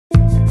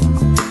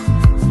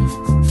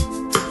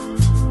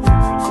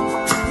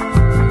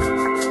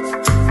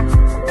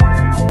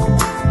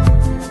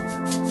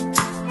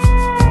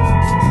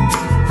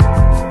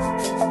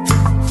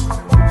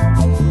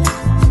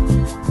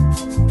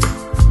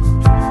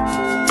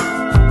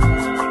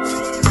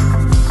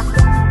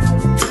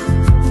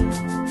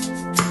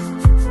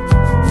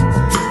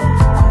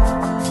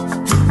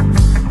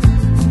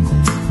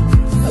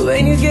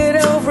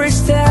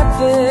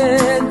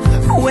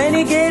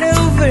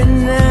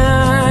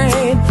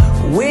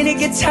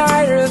get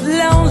tired of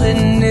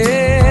loneliness,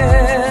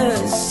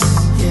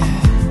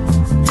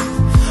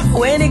 yeah.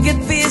 When you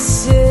get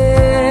busy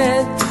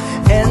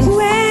and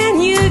when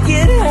you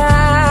get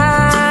high,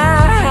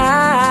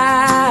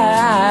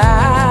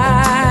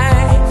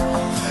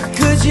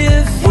 could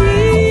you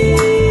feel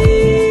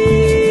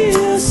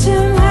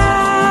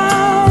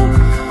somehow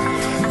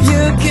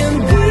you can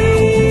be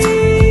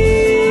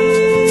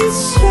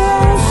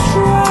so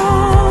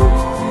strong?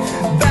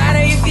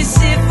 Better if you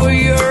sit for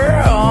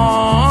your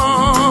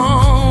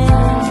own.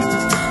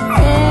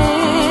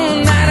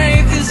 Better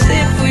if you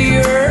sit for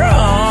your own.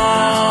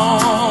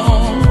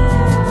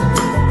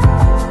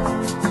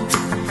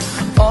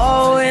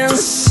 Oh,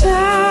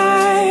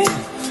 inside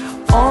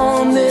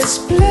on this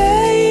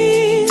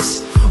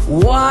place,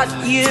 what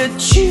you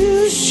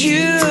choose,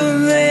 you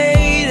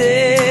made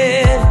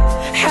it.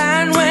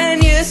 And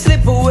when you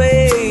slip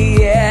away,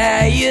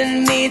 yeah, you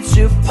need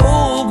to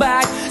pull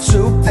back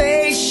so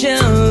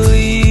patiently.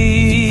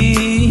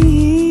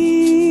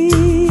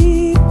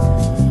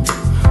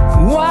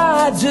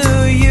 Why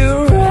do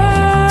you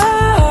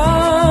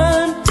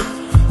run,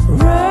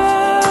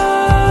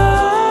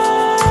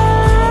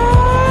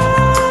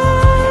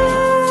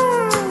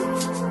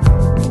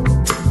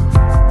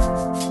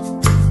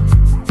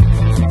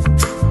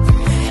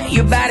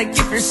 You better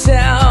keep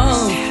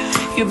yourself,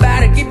 you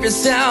better keep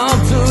yourself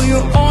to you,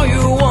 all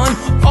you want,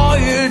 all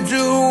you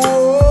do.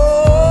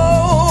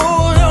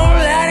 Don't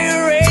let it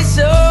race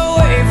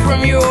away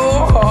from your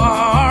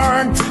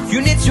heart.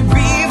 You need to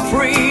be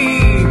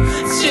free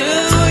to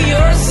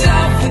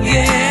yourself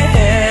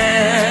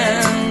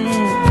again.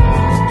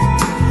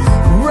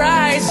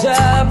 Rise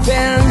up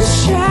and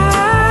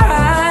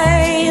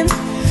shine,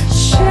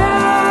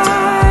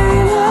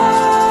 shine a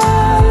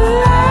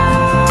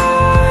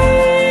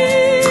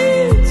light.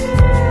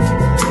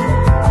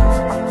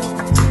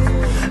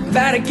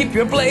 Better keep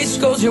your place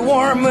cause you're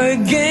warm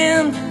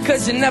again,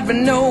 cause you never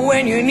know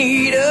when you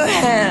need a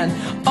hand.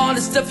 All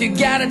the stuff you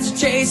gotta to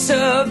chase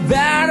a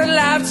better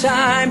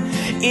lifetime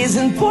is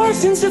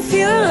important to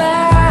feel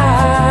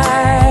alive.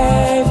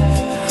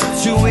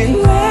 To win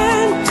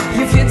when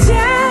you feel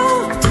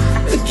down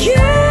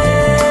again.